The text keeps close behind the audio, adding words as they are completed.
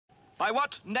By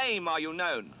what name are you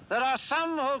known? There are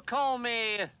some who call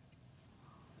me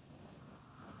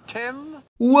Tim.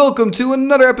 Welcome to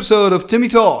another episode of Timmy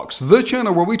Talks, the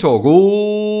channel where we talk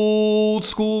old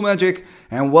school magic.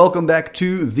 And welcome back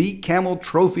to the Camel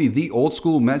Trophy, the old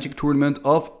school magic tournament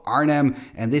of Arnhem.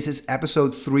 And this is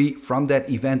episode 3 from that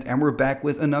event. And we're back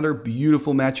with another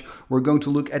beautiful match. We're going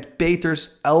to look at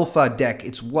Peter's Alpha deck.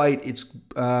 It's white, it's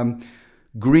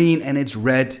green, and it's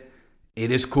red. It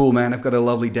is cool, man. I've got a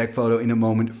lovely deck photo in a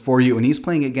moment for you. And he's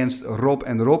playing against Rob.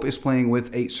 And Rob is playing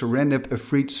with a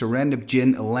Serendib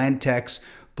Djinn, land tax,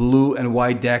 blue and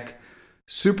white deck.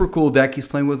 Super cool deck. He's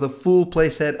playing with a full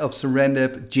playset of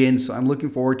Serendib Djinn. So I'm looking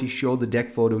forward to show the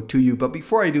deck photo to you. But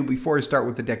before I start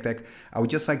with the deck, I would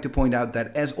just like to point out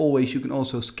that as always, you can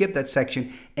also skip that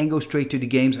section and go straight to the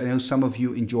games. I know some of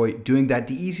you enjoy doing that.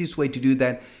 The easiest way to do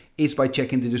that is by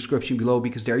checking the description below,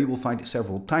 because there you will find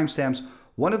several timestamps.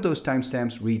 One of those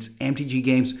timestamps reads MTG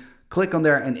Games. Click on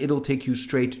there and it'll take you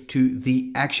straight to the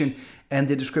action. And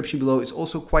the description below is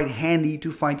also quite handy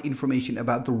to find information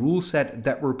about the rule set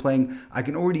that we're playing. I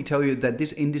can already tell you that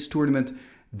in this tournament,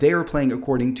 they are playing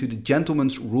according to the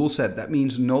gentleman's rule set. That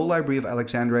means no Library of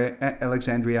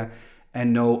Alexandria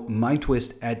and no Mind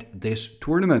Twist at this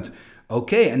tournament.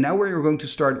 Okay, and now we're going to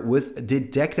start with the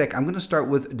deck. I'm going to start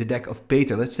with the deck of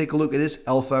Peter. Let's take a look at this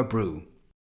Alpha Brew.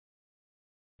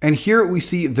 And here we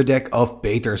see the deck of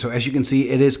Peter. So as you can see,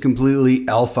 it is completely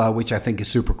alpha, which I think is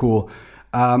super cool.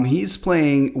 He's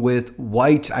playing with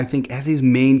white, I think, as his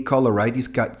main color, right? He's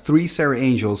got 3 Serra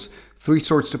Angels, 3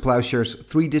 Swords to Plowshares,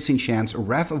 3 Disenchants, a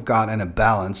Wrath of God, and a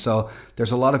Balance. So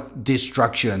there's a lot of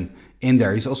destruction in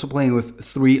there. He's also playing with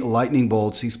 3 Lightning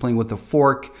Bolts. He's playing with a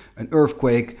Fork, an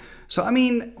Earthquake. So, I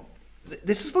mean,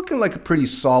 this is looking like a pretty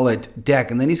solid deck.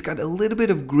 And then he's got a little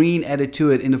bit of green added to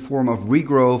it in the form of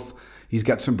Regrowth. He's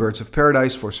got some Birds of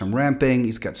Paradise for some ramping.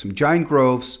 He's got some Giant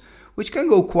Groves, which can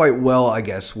go quite well, I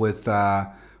guess, with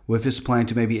his plan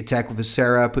to maybe attack with his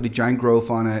Serra, put a Giant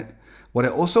Grove on it. What I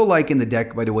also like in the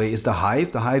deck, by the way, is the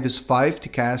Hive. The Hive is 5 to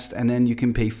cast, and then you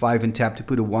can pay 5 and tap to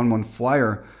put a 1/1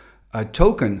 flyer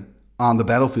token on the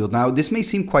battlefield. Now, this may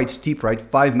seem quite steep, right?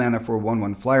 5 mana for a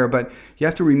 1/1 flyer, but you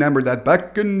have to remember that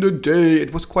back in the day,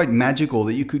 it was quite magical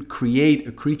that you could create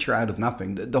a creature out of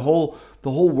nothing. The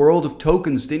whole world of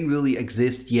tokens didn't really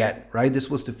exist yet, right? This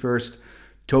was the first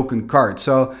token card.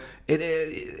 So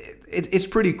it's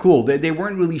pretty cool. They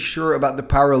weren't really sure about the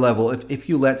power level. If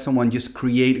you let someone just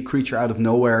create a creature out of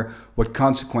nowhere, what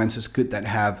consequences could that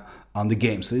have on the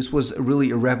game? So this was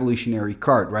really a revolutionary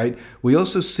card, right? We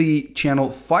also see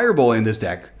Channel Fireball in this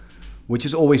deck, which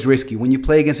is always risky. When you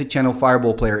play against a Channel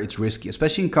Fireball player, it's risky,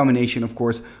 especially in combination, of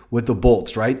course, with the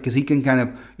bolts, right? Because he can kind of,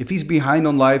 if he's behind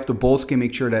on life, the bolts can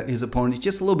make sure that his opponent is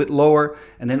just a little bit lower,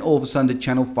 and then all of a sudden the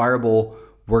Channel Fireball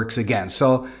works again.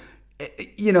 So,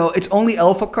 you know, it's only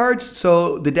alpha cards,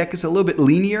 so the deck is a little bit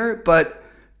linear, but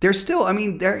there's still, I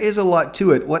mean, there is a lot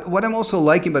to it. What I'm also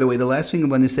liking, by the way, the last thing I'm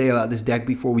going to say about this deck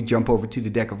before we jump over to the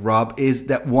deck of Rob is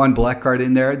that one black card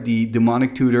in there, the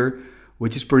Demonic Tutor,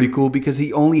 which is pretty cool because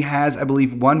he only has, I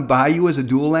believe, 1 Bayou as a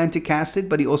dual land to cast it,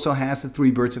 but he also has the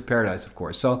 3 Birds of Paradise, of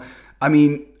course. So, I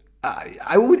mean,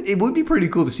 it would be pretty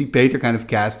cool to see Peter kind of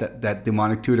cast that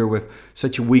Demonic Tutor with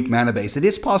such a weak mana base. It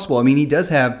is possible. I mean, he does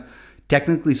have,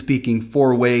 technically speaking,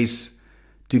 4 ways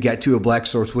to get to a black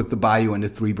source with the Bayou and the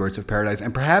 3 Birds of Paradise.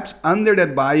 And perhaps under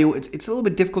that Bayou, it's a little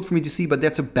bit difficult for me to see, but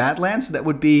that's a bad land, so that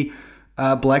would be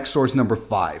black source number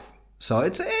 5. So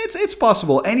it's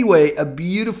possible. Anyway, a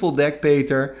beautiful deck,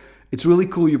 Peter. It's really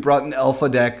cool you brought an alpha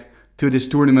deck to this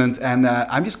tournament, and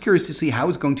I'm just curious to see how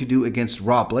it's going to do against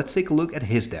Rob. Let's take a look at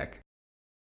his deck.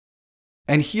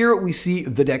 And here we see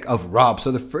the deck of Rob.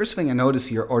 So the first thing I notice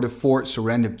here are the 4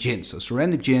 Serendib Djinn. So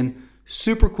Serendib Djinn,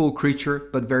 super cool creature,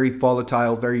 but very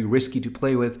volatile, very risky to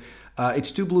play with.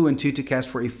 It's 2 blue and 2 to cast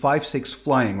for a 5/6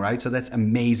 flying, right? So that's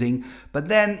amazing. But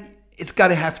then it's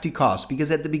got a hefty cost, because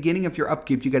at the beginning of your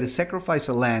upkeep, you got to sacrifice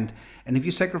a land. And if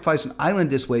you sacrifice an island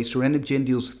this way, Serendib Djinn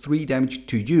deals 3 damage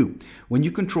to you. When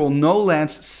you control no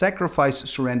lands, sacrifice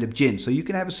Serendib Djinn. So you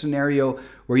can have a scenario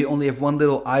where you only have 1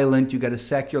 little island. You got to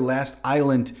sack your last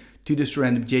island to the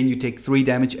Serendib Djinn, you take 3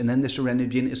 damage, and then the Serendib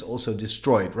Djinn is also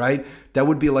destroyed, right? That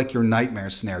would be like your nightmare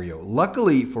scenario.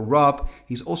 Luckily for Rob,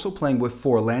 he's also playing with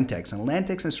 4 land tax. And land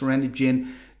tax and Serendib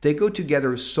Djinn, they go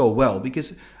together so well,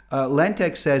 because land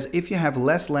tax says if you have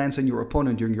less lands than your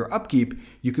opponent during your upkeep,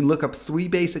 you can look up 3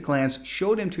 basic lands,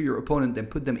 show them to your opponent, then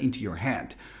put them into your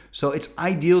hand. So it's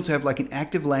ideal to have like an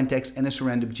active land tax and a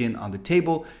Serendib Djinn on the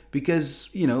table, because,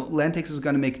 you know, land tax is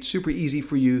going to make it super easy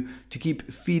for you to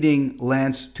keep feeding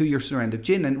lands to your Serendib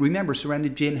Djinn. And remember,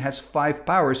 Serendib Djinn has 5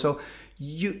 power, so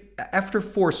after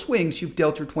 4 swings, you've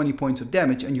dealt your 20 points of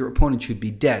damage and your opponent should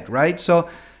be dead, right? So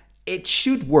it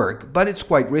should work, but it's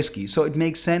quite risky. So it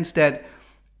makes sense that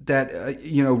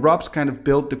Rob's kind of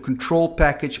built the control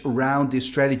package around this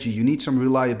strategy. You need some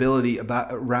reliability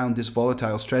around this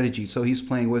volatile strategy. So he's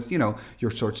playing with,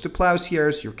 your Swords to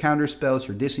Plowshares, your counter spells,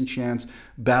 your disenchants,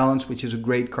 balance, which is a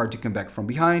great card to come back from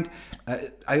behind.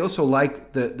 I also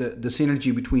like the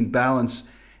synergy between balance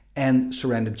and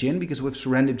Serendib Djinn, because with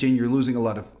Serendib Djinn you're losing a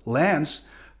lot of lands,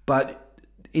 but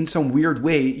in some weird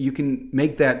way you can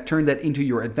turn that into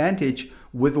your advantage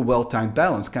with a well-timed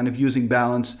balance, kind of using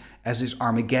balance as this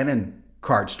Armageddon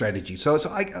card strategy. So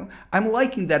I'm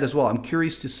liking that as well. I'm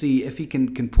curious to see if he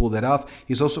can pull that off.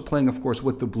 He's also playing, of course,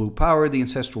 with the blue power, the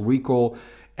Ancestral Recall,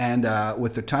 and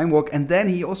with the Time Walk. And then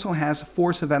he also has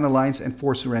 4 Savannah Lions and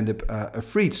 4 Serendib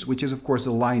Efreets, which is, of course,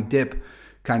 the line dip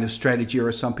kind of strategy, or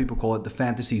as some people call it, the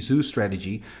Fantasy Zoo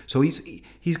strategy. So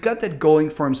he's got that going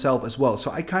for himself as well.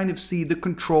 So I kind of see the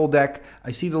control deck,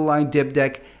 I see the line dip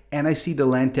deck, and I see the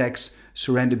land tax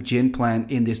Serendib Djinn plan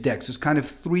in this deck. So it's kind of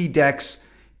 3 decks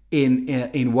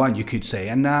in one, you could say.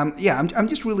 And I'm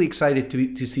just really excited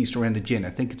to see Serendib Djinn. I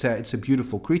think it's a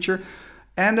beautiful creature.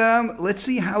 And let's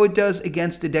see how it does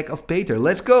against the deck of Peter.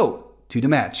 Let's go to the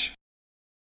match.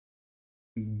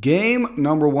 Game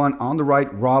number 1 on the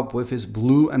right, Rob with his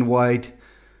blue and white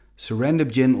Serendib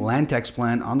Djinn land tax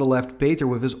plan. On the left, Peter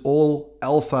with his all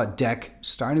alpha deck,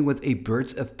 starting with a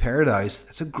Birds of Paradise.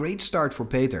 That's a great start for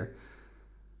Peter.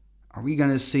 Are we going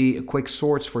to see a quick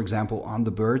Swords, for example, on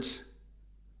the birds?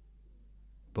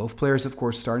 Both players, of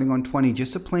course, starting on 20,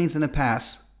 just a Plains and a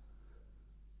Pass.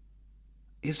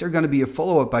 Is there going to be a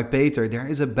follow-up by Peter? There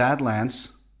is a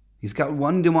Badlands. He's got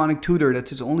 1 Demonic Tutor.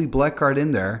 That's his only black card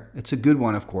in there. It's a good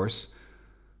one, of course.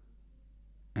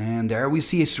 And there we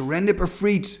see a Serendib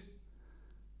Efreet.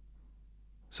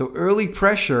 So early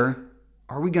pressure.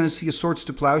 Are we going to see a Swords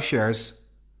to Plowshares?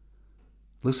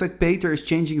 Looks like Peter is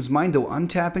changing his mind though,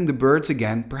 untapping the birds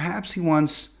again. Perhaps he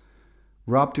wants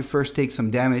Rob to first take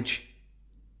some damage.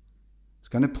 He's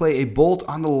going to play a Bolt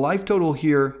on the life total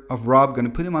here of Rob. Going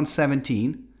to put him on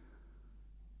 17.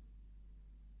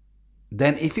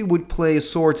 Then if he would play a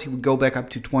Swords, he would go back up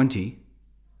to 20.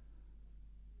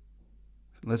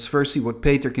 Let's first see what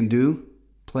Peter can do.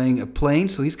 Playing a Plane,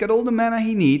 so he's got all the mana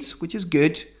he needs, which is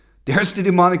good. There's the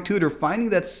Demonic Tutor, finding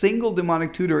that single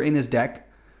Demonic Tutor in his deck.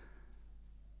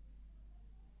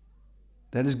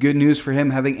 That is good news for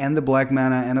him, having and the black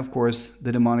mana and, of course,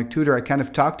 the Demonic Tutor. I kind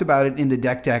of talked about it in the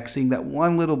deck tech, seeing that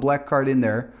one little black card in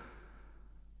there.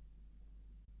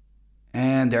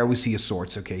 And there we see a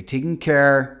Swords, okay. Taking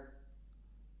care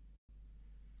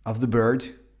of the bird.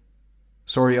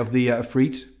 Sorry, of the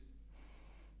Efreet.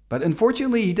 But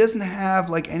unfortunately, he doesn't have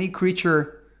like any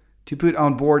creature to put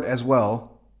on board as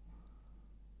well.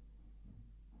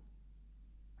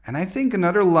 And I think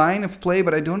another line of play,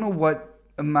 but I don't know what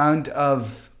amount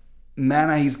of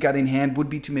mana he's got in hand, would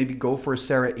be to maybe go for a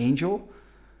Serra Angel.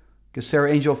 Because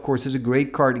Serra Angel, of course, is a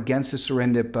great card against the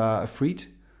Serendib Efreet.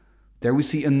 There we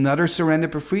see another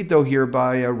Serendib Efreet, though, here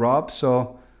by Rob.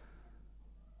 So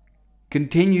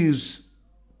continues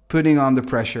putting on the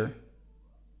pressure.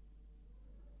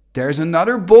 There's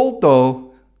another Bolt,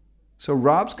 though. So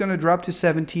Rob's going to drop to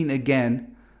 17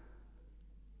 again.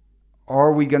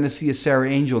 Are we going to see a Serra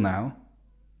Angel now?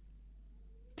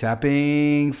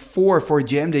 Tapping 4 for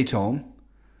Gem Day Tome.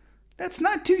 That's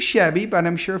not too shabby, but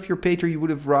I'm sure if you're Peter, you would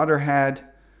have rather had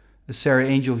a Serra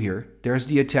Angel here. There's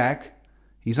the attack.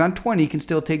 He's on 20, can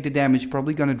still take the damage.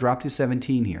 Probably going to drop to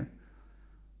 17 here.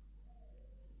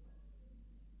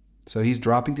 So he's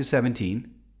dropping to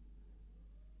 17.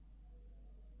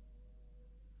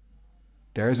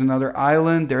 There's another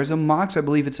island. There's a Mox. I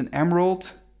believe it's an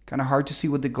Emerald. Kind of hard to see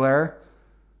with the glare.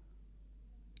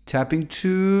 Tapping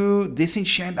 2.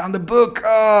 Disenchant on the book.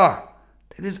 Ah,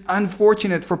 that is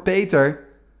unfortunate for Peter.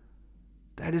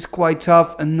 That is quite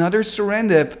tough. Another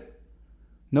Serendib.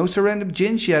 No Serendib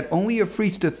Djinn yet. Only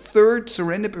Efreets. The 3rd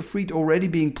Serendib Efreet already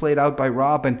being played out by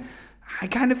Rob. And I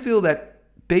kind of feel that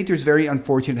Peter's very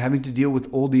unfortunate having to deal with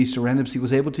all these Serendibs. He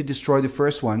was able to destroy the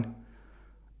first one.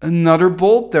 Another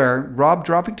Bolt there. Rob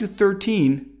dropping to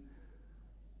 13.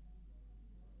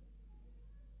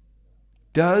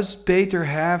 Does Peter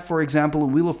have, for example, a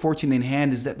Wheel of Fortune in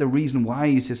hand? Is that the reason why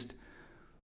he's just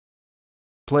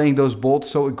playing those bolts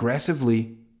so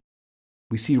aggressively?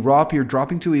 We see Rob here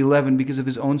dropping to 11 because of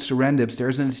his own Serendibs.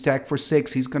 There's an attack for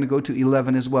 6. He's going to go to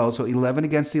 11 as well. So 11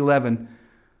 against 11.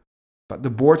 But the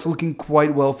board's looking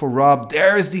quite well for Rob.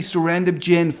 There's the Serendib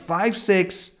Djinn.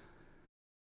 5/6.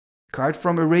 Card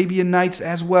from Arabian Nights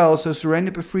as well. So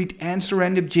Serendib Efreet and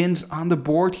Serendib Djinns on the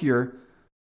board here.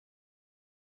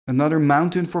 Another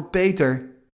mountain for Peter.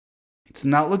 It's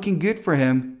not looking good for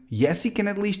him. Yes, he can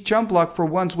at least jump block for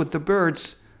once with the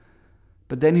birds.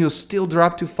 But then he'll still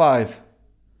drop to 5.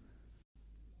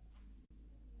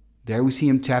 There we see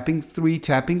him tapping 3,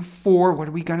 tapping 4. What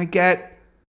are we gonna get?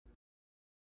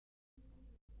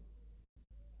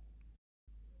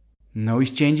 No,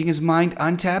 he's changing his mind,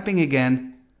 untapping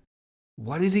again.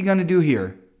 What is he gonna do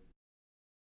here?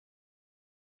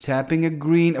 Tapping a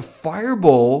green, a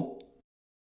fireball.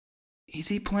 Is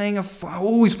he playing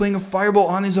oh, he's playing a fireball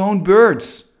on his own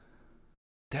birds.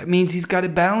 That means he's got a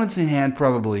balance in hand,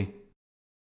 probably.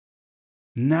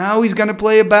 Now he's gonna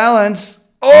play a balance.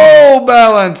 Oh,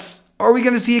 balance! Are we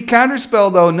gonna see a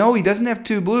counterspell though? No, he doesn't have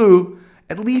 2 blue.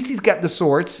 At least he's got the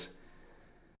swords.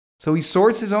 So he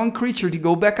sorts his own creature to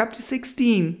go back up to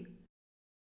 16.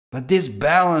 But this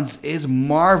balance is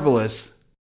marvelous.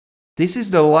 This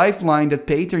is the lifeline that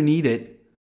Peter needed.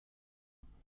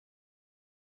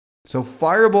 So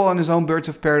fireball on his own Birds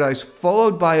of Paradise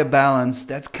followed by a balance.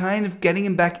 That's kind of getting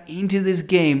him back into this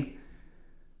game.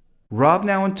 Rob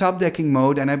now in top decking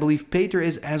mode, and I believe Peter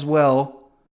is as well.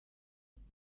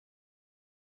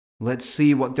 Let's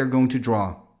see what they're going to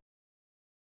draw.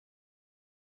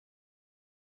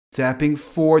 Tapping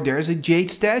 4, there's a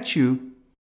Jade statue.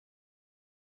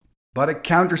 But a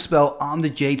counterspell on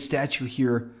the Jade statue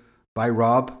here by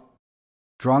Rob.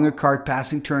 Drawing a card,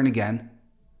 passing turn again.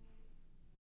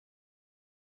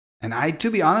 And to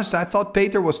be honest, I thought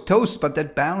Peter was toast, but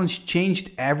that balance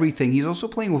changed everything. He's also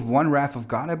playing with 1 Wrath of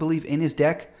God, I believe, in his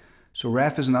deck. So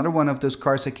Wrath is another one of those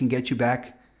cards that can get you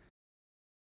back.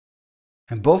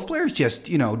 And both players just,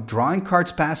 drawing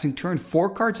cards, passing turn. 4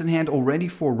 cards in hand already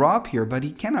for Rob here, but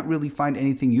he cannot really find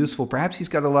anything useful. Perhaps he's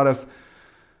got a lot of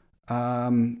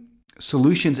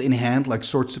solutions in hand, like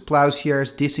Swords to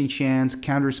Plowshares, Disenchants,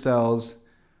 Counterspells.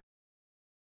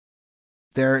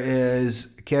 There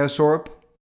is Chaos Orb.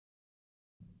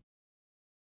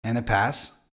 And a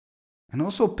pass. And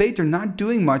also Peter not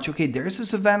doing much. Okay, there's a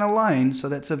Savannah Lion, so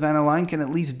that Savannah Lion can at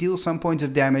least deal some points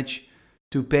of damage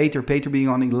to Peter. Peter being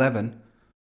on 11.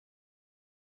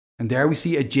 And there we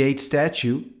see a Jade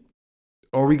statue.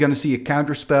 Are we going to see a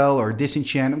counterspell or a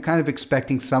disenchant? I'm kind of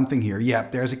expecting something here.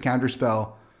 Yep, there's a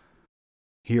counterspell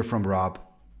here from Rob.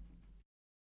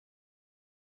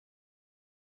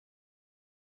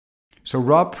 So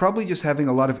Rob probably just having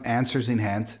a lot of answers in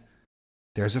hand.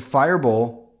 There's a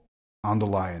fireball on the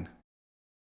lion.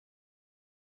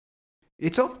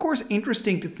 It's of course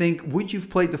interesting to think, would you've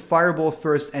played the fireball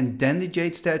first and then the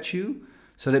Jade statue?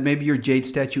 So that maybe your Jade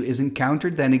statue isn't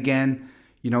countered. Then again,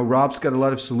 Rob's got a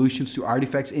lot of solutions to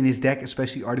artifacts in his deck,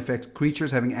 especially artifact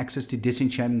creatures having access to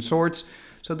disenchant and swords.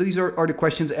 So these are the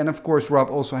questions. And of course, Rob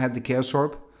also had the Chaos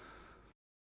Orb.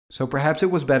 So perhaps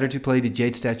it was better to play the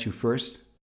Jade statue first.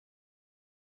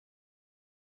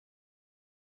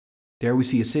 There we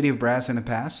see a City of Brass and a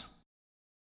pass.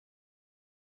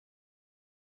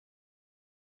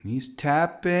 He's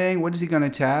tapping. What is he going to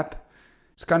tap?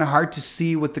 It's kind of hard to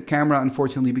see with the camera,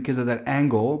 unfortunately, because of that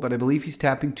angle. But I believe he's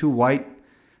tapping 2 white.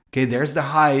 Okay, there's the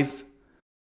Hive.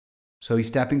 So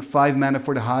he's tapping 5 mana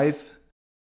for the Hive.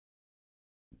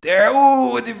 There,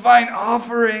 oh, a Divine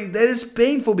Offering. That is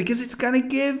painful because it's going to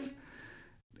give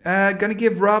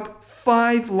Rob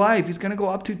 5 life. He's going to go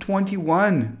up to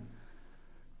 21.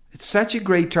 It's such a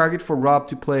great target for Rob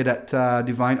to play that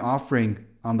Divine Offering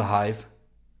on the Hive.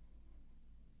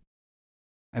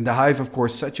 And the Hive, of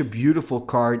course, such a beautiful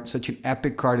card, such an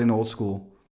epic card in old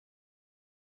school.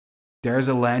 There's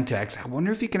a land tax. I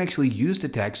wonder if he can actually use the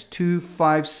tax. 2,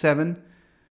 5, 7.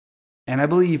 And I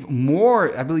believe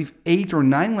 8 or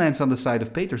 9 lands on the side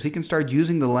of Peter. So he can start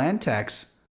using the land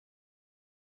tax.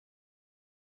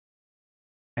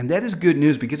 And that is good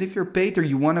news, because if you're Peter,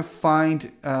 you want to find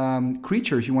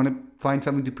creatures. You want to find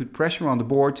something to put pressure on the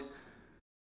board.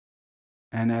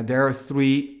 And there are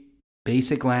 3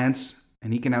 basic lands.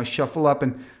 And he can now shuffle up.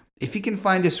 And if he can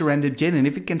find a Serendib Djinn, and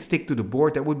if it can stick to the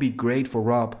board, that would be great for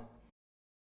Rob.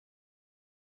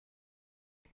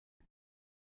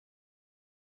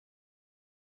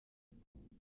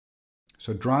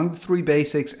 So drawing the 3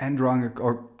 basics and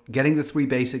getting the 3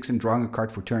 basics and drawing a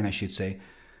card for turn, I should say.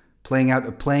 Playing out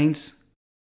a Plains.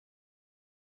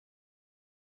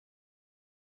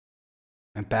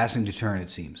 And passing the turn,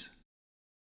 it seems.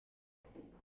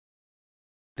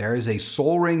 There is a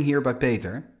Soul Ring here by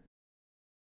Peter.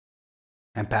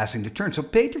 And passing the turn. So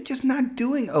Peter just not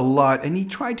doing a lot. And he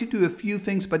tried to do a few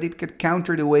things, but it got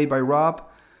countered away by Rob.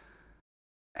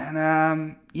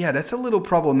 And yeah, that's a little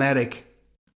problematic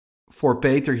for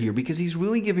Peter here, because he's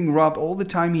really giving Rob all the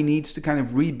time he needs to kind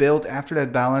of rebuild after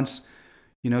that balance.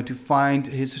 To find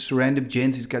his Serendib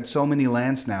Djinns. He's got so many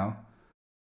lands now.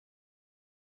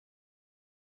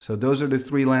 So those are the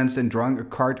 3 lands, then drawing a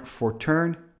card for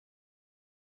turn.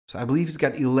 So I believe he's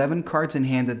got 11 cards in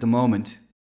hand at the moment.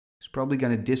 He's probably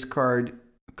going to discard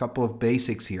a couple of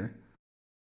basics here.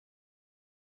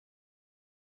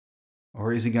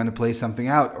 Or is he going to play something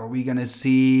out? Or are we going to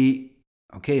see,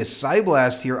 okay, a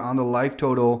Psyblast here on the life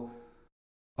total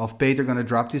of Peter, going to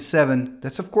drop to 7.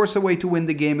 That's of course a way to win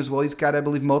the game as well. He's got, I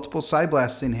believe, multiple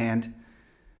Psyblasts in hand.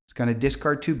 He's going to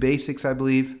discard 2 basics, I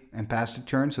believe, and pass the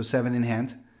turn, so 7 in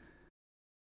hand.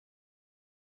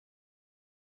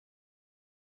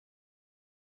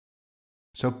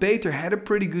 So Peter had a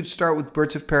pretty good start with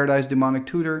Birds of Paradise, Demonic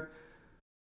Tutor.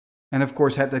 And of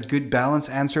course had that good balance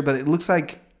answer, but it looks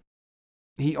like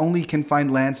he only can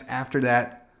find lands after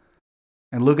that.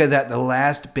 And look at that, the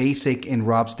last basic in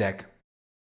Rob's deck.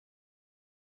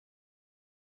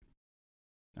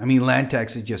 I mean, land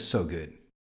tax is just so good.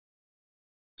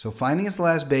 So finding his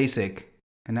last basic,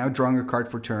 and now drawing a card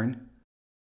for turn.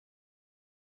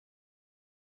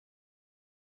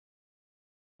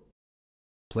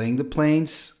 Playing the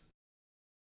plains.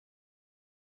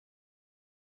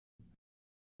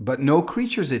 But no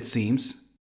creatures, it seems.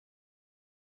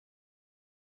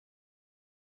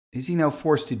 Is he now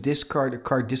forced to discard a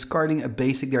card? Discarding a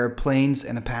basic, there are plains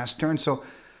and a pass turn. So,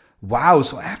 wow.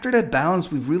 So after that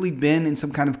balance, we've really been in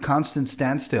some kind of constant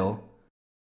standstill.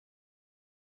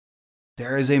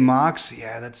 There is a Mox.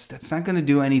 Yeah, that's not going to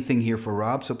do anything here for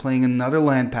Rob. So playing another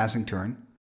land, passing turn.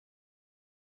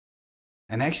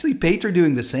 And actually, Peter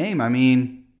doing the same. I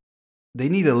mean, they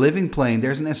need a living plane.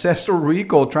 There's an Ancestral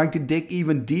Recall trying to dig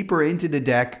even deeper into the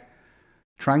deck.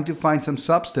 Trying to find some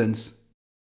substance.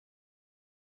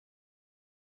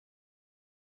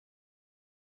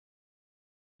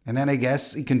 And then I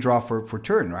guess he can draw for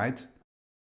turn, right?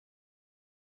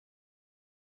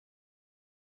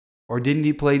 Or didn't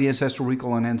he play the Ancestral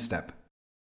Recall on end step?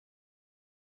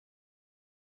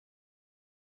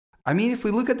 I mean, if we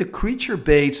look at the creature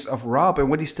base of Rob and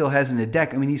what he still has in the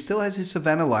deck, I mean, he still has his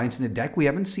Savannah Lions in the deck. We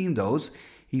haven't seen those.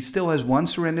 He still has 1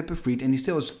 Serendib Ep3 and he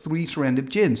still has 3 Serendib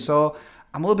Djinn. So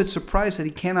I'm a little bit surprised that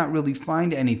he cannot really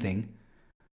find anything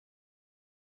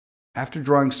after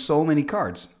drawing so many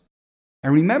cards.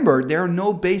 And remember, there are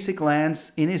no basic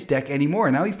lands in his deck anymore.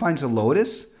 Now he finds a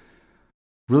Lotus.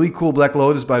 Really cool Black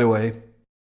Lotus, by the way.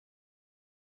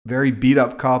 Very beat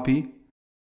up copy.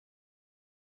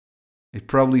 It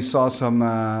probably saw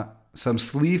some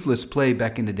sleeveless play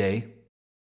back in the day.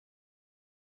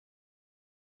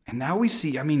 And now we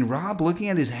see, I mean, Rob looking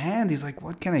at his hand, he's like,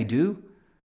 what can I do?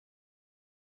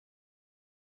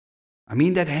 I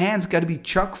mean, that hand's got to be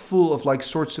chock full of like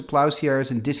Swords to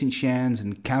Plowshares and Disenchants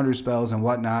and Counterspells and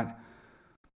whatnot.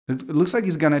 It looks like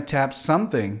he's going to tap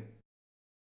something.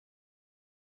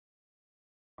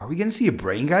 Are we going to see a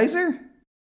Brain Geyser?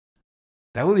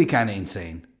 That would be kind of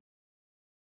insane.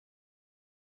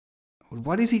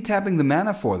 What is he tapping the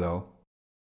mana for, though?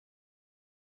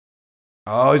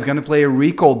 Oh, he's going to play a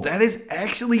Recall. That is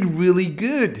actually really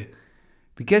good.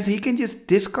 Because he can just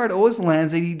discard all his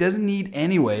lands that he doesn't need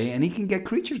anyway, and he can get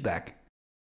creatures back.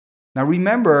 Now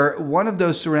remember, one of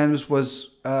those Serendibs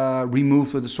was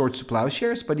removed with the Swords to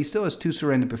Plowshares, but he still has 2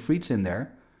 Serendib Ep3s in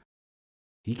there.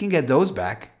 He can get those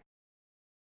back.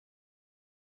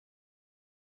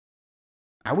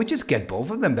 I would just get both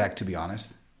of them back, to be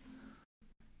honest.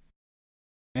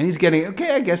 And he's getting,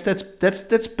 okay, I guess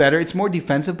that's better. It's more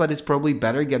defensive, but it's probably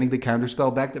better getting the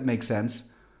counterspell back. That makes sense.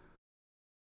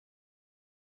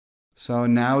 So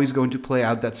now he's going to play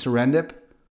out that Serendib.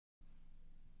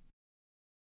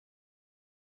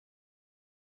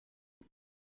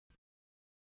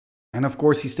 And of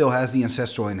course, he still has the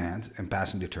Ancestral in hand and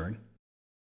passing the turn.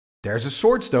 There's a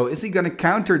Swords, though. Is he going to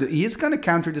counter? He is going to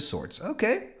counter the Swords.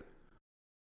 Okay.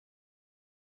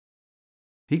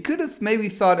 He could have maybe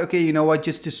thought, okay, you know what,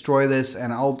 just destroy this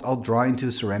and I'll draw into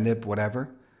Serendib,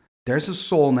 whatever. There's a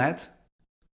Soul Net.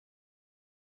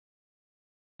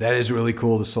 That is really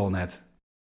cool, the Soul Net.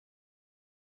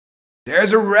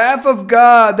 There's a Wrath of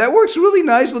God. That works really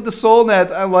nice with the Soul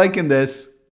Net. I'm liking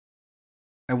this.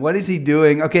 And what is he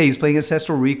doing? Okay, he's playing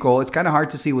Ancestral Recall. It's kind of hard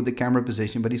to see with the camera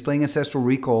position, but he's playing Ancestral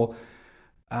Recall.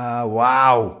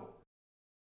 Wow.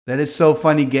 That is so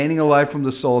funny, gaining a life from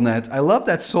the Soul Net. I love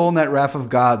that Soul Net Wrath of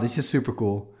God. This is super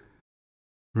cool.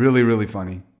 Really, really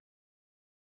funny.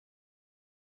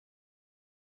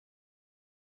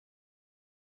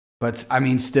 But, I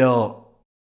mean, still,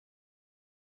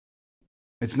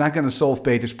 it's not going to solve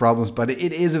Peter's problems, but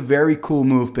it is a very cool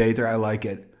move, Peter. I like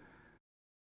it.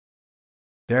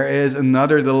 There is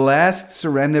another, the last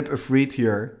Serendib Ep3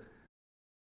 here.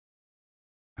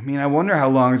 I mean, I wonder how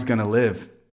long it's going to live.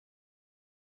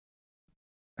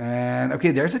 And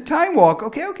okay, there's a time walk.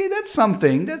 Okay, that's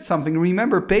something. That's something.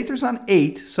 Remember, Peter's on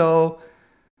 8, so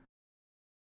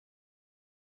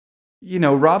you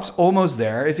know, Rob's almost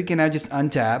there. If he can now just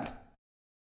untap.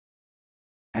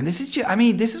 And this is just, I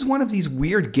mean, this is one of these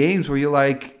weird games where you're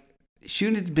like,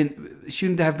 shouldn't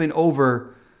have been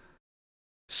over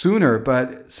sooner,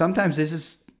 but sometimes this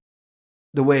is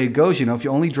the way it goes. You know, if you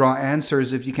only draw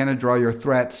answers, if you cannot draw your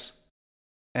threats,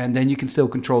 and then you can still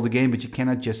control the game, but you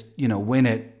cannot just, you know, win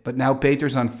it. But now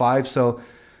Peter's on 5, so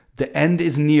the end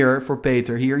is near for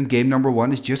Peter here in game number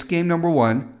 1. It's just game number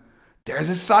 1. There's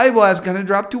a Psyblast gonna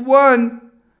drop to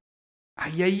 1.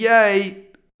 Ay.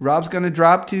 Rob's gonna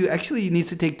drop to, actually he needs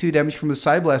to take 2 damage from the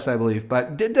Psyblast, I believe,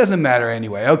 but it doesn't matter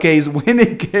anyway. Okay, he's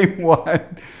winning game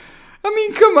 1. I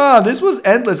mean, come on, this was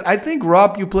endless. I think,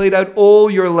 Rob, you played out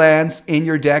all your lands in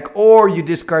your deck, or you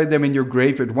discard them in your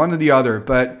graveyard, one or the other,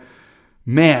 but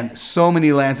man, so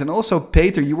many lands. And also,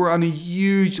 Peter, you were on a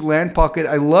huge land pocket.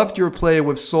 I loved your play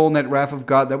with Soulnet, Wrath of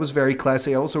God. That was very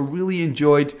classy. I also really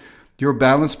enjoyed your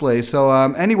balance play. So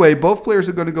anyway, both players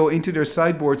are going to go into their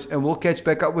sideboards, and we'll catch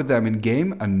back up with them in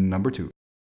game number 2.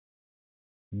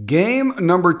 Game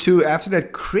number 2, after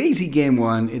that crazy game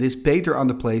 1, it is Peter on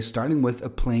the play, starting with a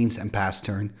Plains and Pass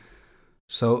turn.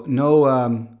 So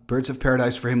no Birds of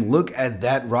Paradise for him. Look at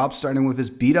that, Rob starting with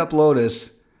his beat up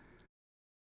Lotus.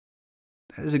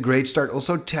 That is a great start.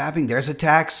 Also tapping, there's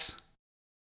attacks.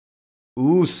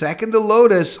 Ooh, second the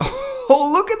Lotus.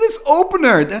 Oh, look at this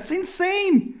opener. That's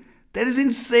insane. That is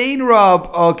insane, Rob.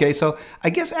 Okay, so I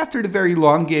guess after the very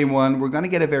long game 1, we're going to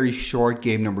get a very short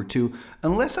game number 2.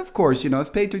 Unless, of course, you know,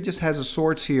 if Peter just has a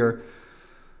Swords here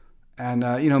and,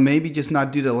 you know, maybe just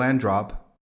not do the land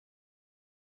drop.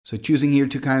 So choosing here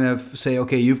to kind of say,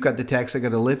 okay, you've got the text, I got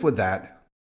to live with that.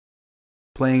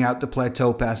 Playing out the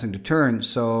plateau, passing the turn.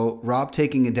 So Rob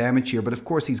taking a damage here, but of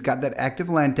course he's got that active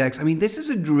land text. I mean, this is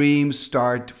a dream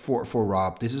start for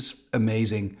Rob. This is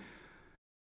amazing.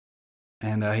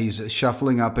 And he's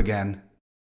shuffling up again.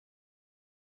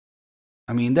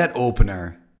 I mean, that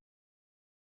opener.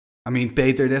 I mean,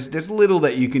 Peter, there's little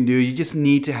that you can do. You just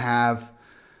need to have,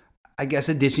 I guess,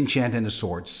 a Disenchant and a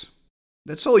Swords.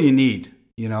 That's all you need.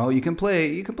 You know, you can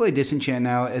play Disenchant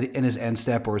now in his end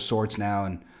step, or Swords now,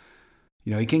 and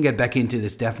you know, he can get back into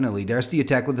this definitely. There's the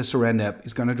attack with the Serendib.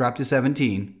 He's going to drop to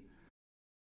 17.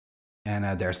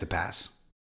 And there's the pass.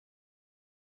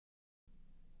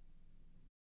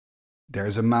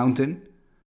 There's a mountain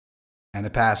and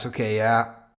a pass. Okay,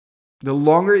 yeah. The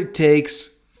longer it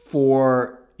takes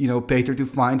for, you know, Peter to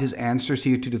find his answers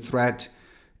here to the threat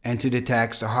and to the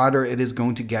attacks, the harder it is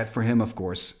going to get for him, of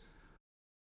course.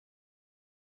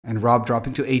 And Rob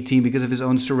dropping to 18 because of his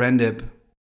own Serendib.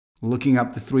 Looking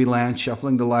up the 3 lands,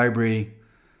 shuffling the library.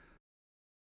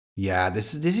 Yeah,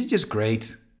 this is just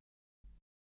great.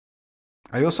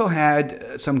 I also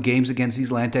had some games against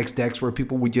these Landtex decks where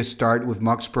people would just start with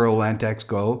Mox Pearl, Landtex,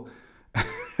 go.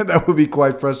 That would be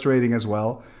quite frustrating as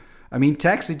well. I mean,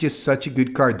 Tex is just such a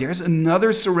good card. There's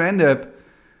another Serendib.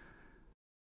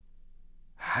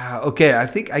 Okay,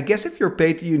 I guess if you're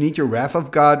Peter, you need your Wrath of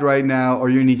God right now, or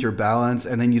you need your balance,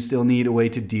 and then you still need a way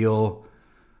to deal.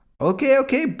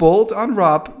 Okay, Bolt on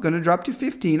Rob, gonna drop to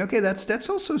 15. Okay, that's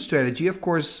also a strategy. Of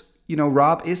course, you know,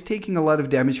 Rob is taking a lot of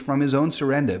damage from his own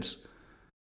Serendibs.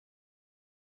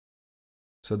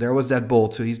 So there was that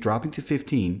Bolt, so he's dropping to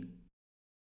 15.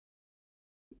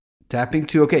 Tapping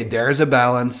 2, okay, there's a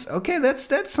balance. Okay,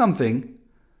 that's something.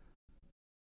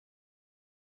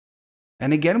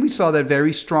 And again, we saw that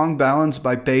very strong balance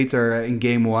by Peter in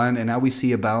game 1, and now we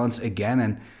see a balance again.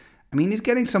 And I mean, he's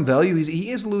getting some value. He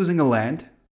is losing a land.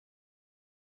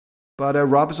 But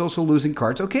Rob is also losing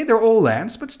cards. Okay, they're all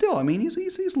lands, but still, I mean,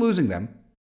 he's losing them.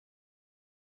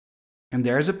 And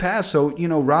there's a pass. So, you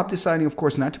know, Rob deciding, of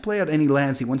course, not to play out any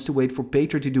lands. He wants to wait for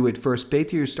Peter to do it first.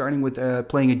 Peter is starting with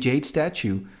playing a Jade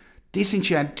Statue.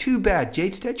 Disenchant, too bad.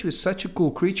 Jade Statue is such a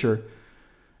cool creature.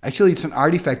 Actually, it's an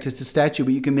artifact. It's a statue,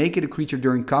 but you can make it a creature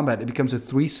during combat. It becomes a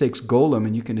 3/6 golem,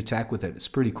 and you can attack with it. It's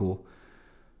pretty cool.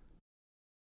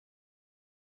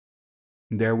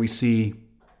 And there we see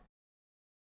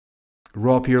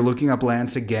Rob here looking up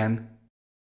lands again.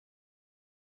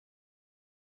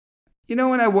 You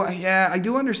know, and I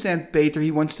do understand Peter.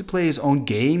 He wants to play his own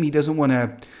game. He doesn't want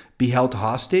to be held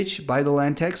hostage by the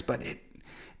land text, but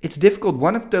it's difficult.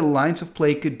 One of the lines of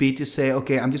play could be to say,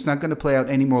 okay, I'm just not going to play out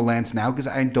any more lands now because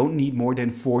I don't need more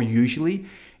than 4 usually.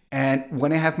 And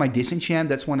when I have my Disenchant,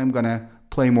 that's when I'm going to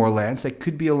play more lands. That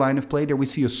could be a line of play. There we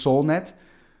see a Soulnet.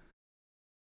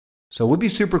 So it would be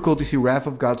super cool to see Wrath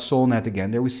of God Soulnet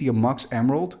again. There we see a Mox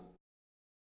Emerald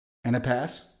and a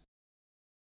pass.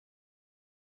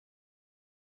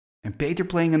 And Peter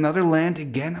playing another land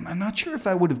again. I'm not sure if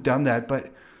I would have done that,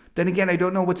 but then again, I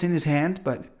don't know what's in his hand,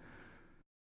 but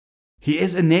he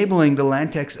is enabling the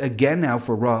land tax again now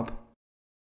for Rob.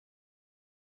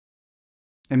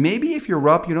 And maybe if you're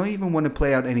Rob, you don't even want to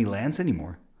play out any lands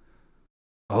anymore.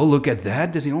 Oh, look at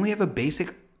that. Does he only have a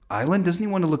basic island? Doesn't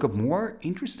he want to look up more?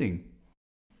 Interesting.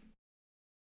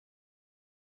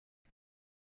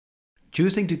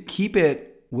 Choosing to keep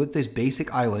it with this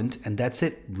basic island, and that's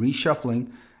it,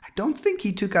 reshuffling. I don't think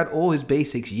he took out all his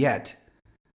basics yet.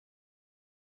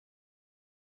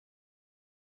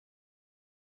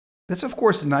 That's of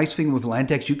course the nice thing with land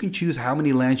tax. You can choose how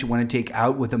many lands you want to take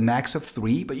out with a max of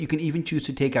 3, but you can even choose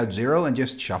to take out 0 and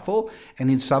just shuffle. And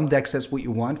in some decks, that's what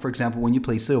you want. For example, when you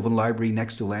play Sylvan Library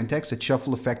next to land tax, the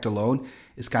shuffle effect alone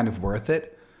is kind of worth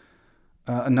it.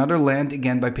 Another land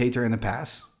again by Peter and a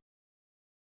pass.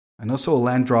 And also a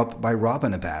land drop by Rob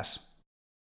and a pass.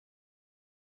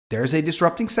 There's a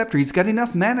Disrupting Scepter. He's got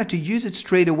enough mana to use it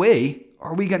straight away.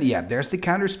 Are we gonna? Yeah, there's the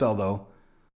counterspell though.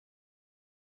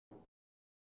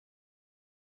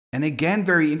 And again,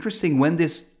 very interesting, when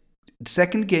this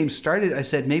second game started, I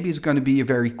said maybe it's going to be a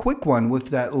very quick one with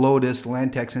that Lotus,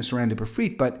 land tax, and Serendib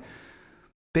Djinn, but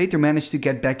Peter managed to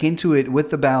get back into it with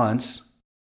the balance.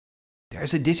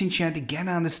 There's a disenchant again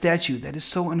on the statue. That is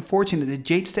so unfortunate. The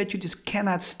Jade statue just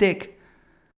cannot stick.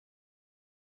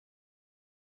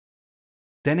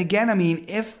 Then again, I mean,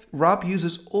 if Rob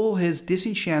uses all his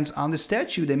disenchants on the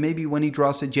statue, then maybe when he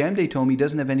draws a gem, they told me he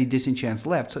doesn't have any disenchants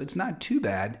left, so it's not too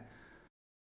bad.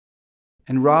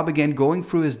 And Rob again going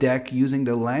through his deck using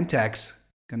the land tax.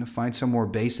 Gonna find some more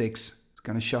basics. It's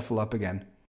gonna shuffle up again.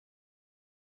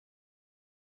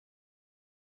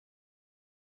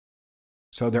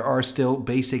 So there are still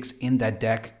basics in that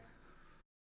deck.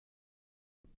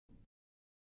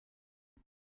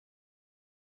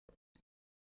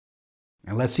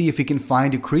 And let's see if he can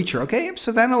find a creature. Okay,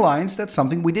 Savannah Lions, that's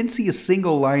something. We didn't see a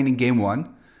single lion in game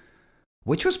 1.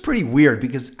 Which was pretty weird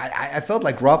because I felt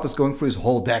like Rob was going through his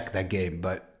whole deck that game,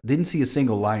 but didn't see a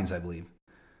single Lions, I believe.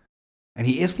 And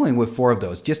he is playing with 4 of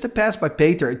those. Just a pass by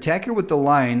Peter, attacker with the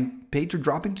Lion, Peter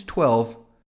dropping to 12.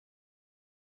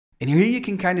 And here you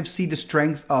can kind of see the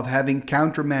strength of having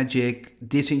counter magic,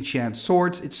 disenchant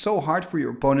swords. It's so hard for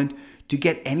your opponent to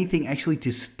get anything actually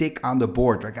to stick on the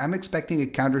board. Like I'm expecting a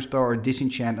counterspell or a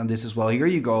disenchant on this as well. Here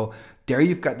you go. There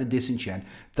you've got the disenchant.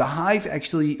 The Hive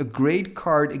actually a great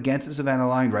card against the Savannah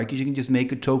Lion, right? Because you can just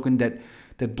make a token that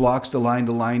blocks the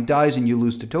lion dies and you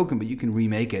lose the token, but you can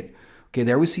remake it. Okay,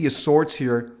 there we see a swords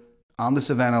here on the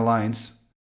Savannah Lions.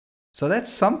 So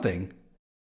that's something.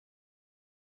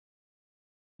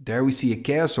 There we see a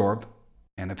Chaos Orb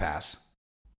and a pass.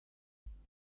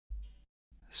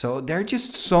 So there are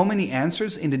just so many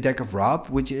answers in the deck of Rob,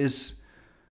 which is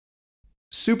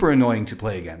super annoying to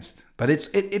play against. But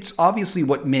it's obviously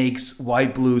what makes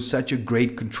white-blue such a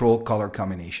great control color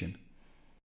combination.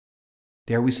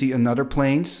 There we see another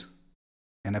Plains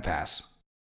and a pass.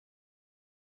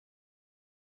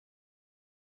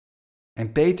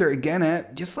 And Peter again,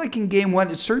 just like in game 1,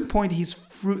 at a certain point he's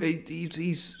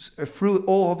through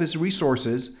all of his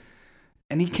resources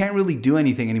and he can't really do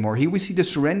anything anymore. Here we see the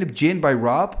Serendib Djinn by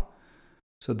Rob.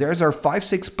 So there's our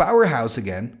 5/6 powerhouse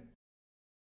again.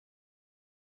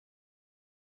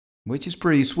 Which is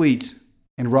pretty sweet.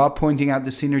 And Rob pointing out the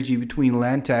synergy between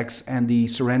land tax and the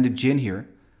Serendib Djinn here.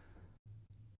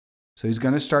 So he's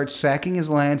going to start sacking his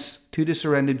lands to the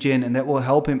Serendib Djinn, and that will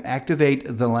help him activate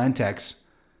the land tax.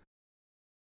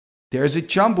 There's a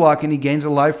chump block, and he gains a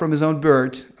life from his own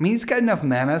bird. I mean, he's got enough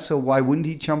mana, so why wouldn't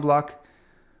he chump block?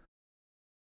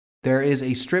 There is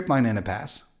a strip mine and a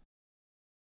pass.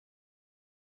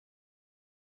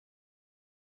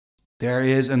 There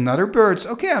is another bird.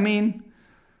 Okay, I mean,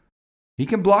 he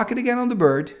can block it again on the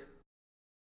bird.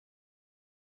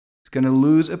 He's going to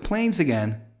lose a Plains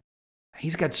again.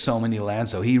 He's got so many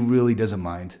lands, so he really doesn't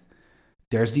mind.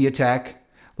 There's the attack.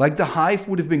 Like the Hive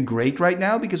would have been great right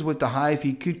now, because with the Hive,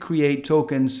 he could create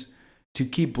tokens to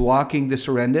keep blocking the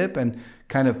Serendib and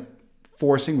kind of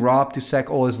forcing Rob to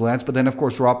sack all his lands. But then, of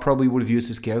course, Rob probably would have used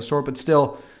his Chaos Sword. But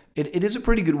still, it is a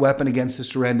pretty good weapon against the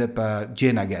Serendib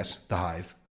Djinn, I guess, the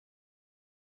Hive.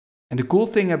 And the cool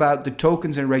thing about the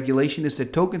tokens and regulation is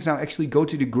that tokens now actually go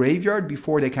to the graveyard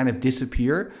before they kind of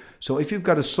disappear. So if you've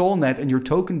got a soul net and your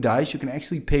token dies, you can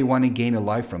actually pay 1 and gain a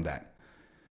life from that.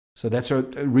 So that's a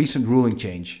recent ruling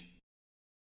change.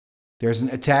 There's an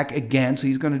attack again, so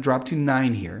he's going to drop to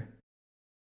 9 here.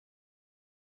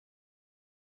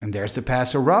 And there's the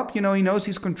pass. So Rob, you know, he knows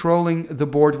he's controlling the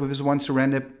board with his 1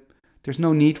 Serendib. There's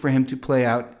no need for him to play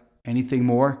out anything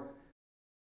more.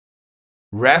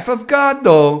 Wrath of God,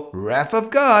 though. Wrath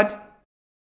of God.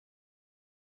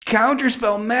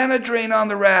 counterspell mana drain on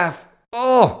the Wrath.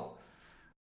 Oh,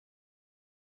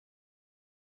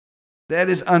 that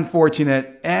is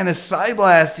unfortunate. And a Side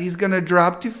Blast. He's going to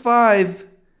drop to 5.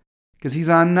 Because he's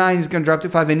on 9. He's going to drop to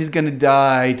 5. And he's going to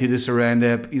die to the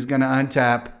Serendib. He's going to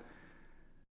untap.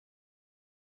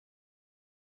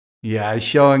 Yeah, he's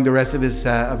showing the rest of his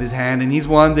hand. And he's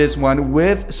won this one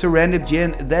with Serendib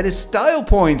Djinn. That is style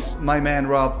points, my man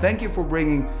Rob. Thank you for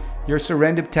bringing your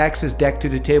Serendib Taxes deck to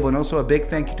the table. And also a big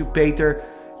thank you to Peter.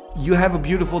 You have a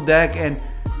beautiful deck. And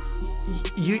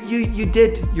you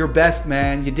did your best,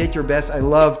 man. You did your best. I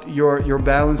loved your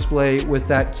balance play with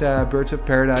that Birds of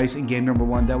Paradise in game number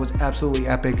 1. That was absolutely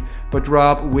epic. But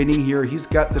Rob winning here, he's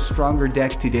got the stronger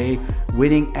deck today,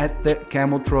 winning at the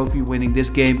Camel Trophy, winning this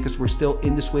game because we're still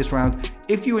in the Swiss round.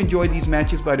 If you enjoy these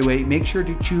matches, by the way, make sure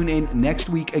to tune in next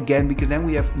week again because then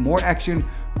we have more action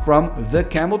from the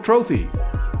Camel Trophy.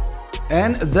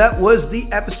 And that was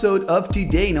the episode of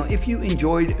today. Now, if you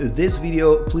enjoyed this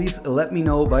video, please let me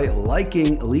know by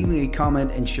liking, leaving a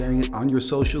comment, and sharing it on your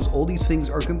socials. All these things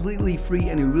are completely free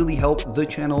and it really help the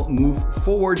channel move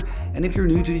forward. And if you're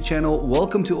new to the channel,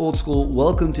 welcome to Old School,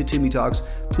 welcome to Timmy Talks.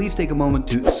 Please take a moment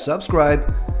to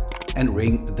subscribe and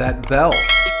ring that bell.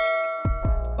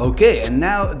 Okay, and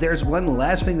now there's one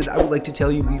last thing that I would like to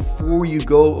tell you before you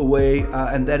go away,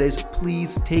 and that is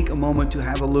please take a moment to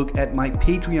have a look at my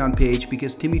Patreon page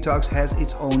because Timmy Talks has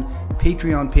its own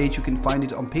Patreon page. You can find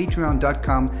it on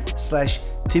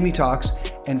patreon.com/Timmy Talks,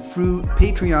 and through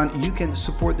Patreon you can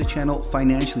support the channel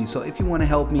financially. So if you want to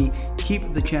help me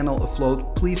keep the channel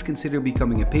afloat, please consider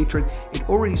becoming a patron. It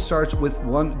already starts with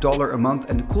 $1 a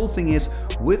month, and the cool thing is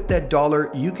with that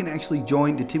dollar you can actually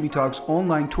join the Timmy Talks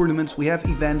online tournaments. We have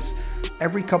events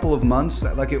every couple of months,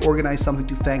 like I organize something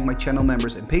to thank my channel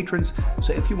members and patrons.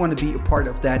 So if you want to be a part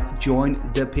of that, join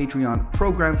the Patreon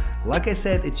program. Like I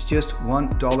said, it's just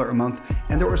 $1 a month,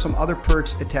 and there are some other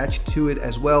perks attached to it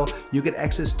as well. You get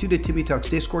access to the Timmy Talks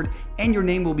Discord, and your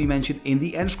name will be mentioned in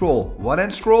the end scroll. What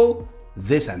end scroll?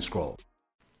 This end scroll.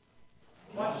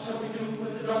 What shall we do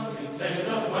with the drunken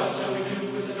sailor? What shall we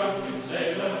do with the drunken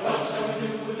sailor? What shall we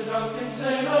do with the drunken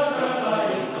sailor? Early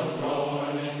in the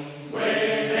morning,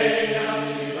 way hey and up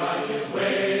she rises,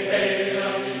 way hey and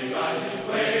up she rises,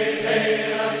 way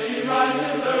hey and up she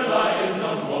rises. Early in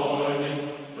the morning,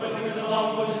 put him in the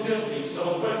longboat until he's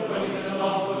sober. Put him in the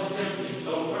longboat until he's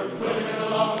sober. Put him in the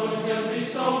longboat until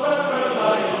he's sober.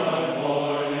 Early in the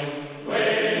morning,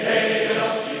 way hey and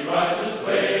up she rises,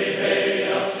 way hey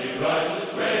and up she rises.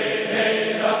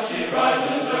 She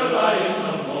rises early in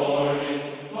the morning.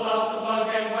 Pull out the plug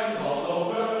and wet him all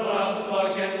over. Pull out the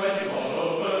plug and wet him all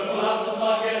over. Pull out the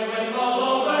plug and wet him all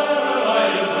over.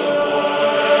 Early in the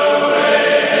morning. Way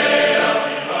hey up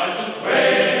she rises. Way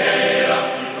hey up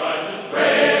she rises.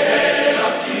 Way hey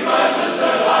up she rises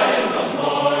early in the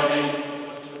morning.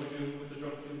 What shall we do with the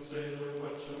drunken sailor?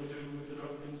 What shall we do with the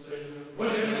drunken sailor? Put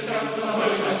him in the scout to the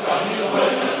hood, my son. Put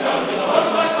him in the scout to the hood,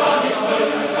 my son. Put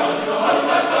him in the scout to the hood,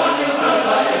 my son.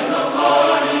 Early in the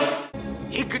morning.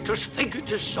 Igitus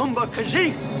figitus sumba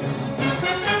kazee.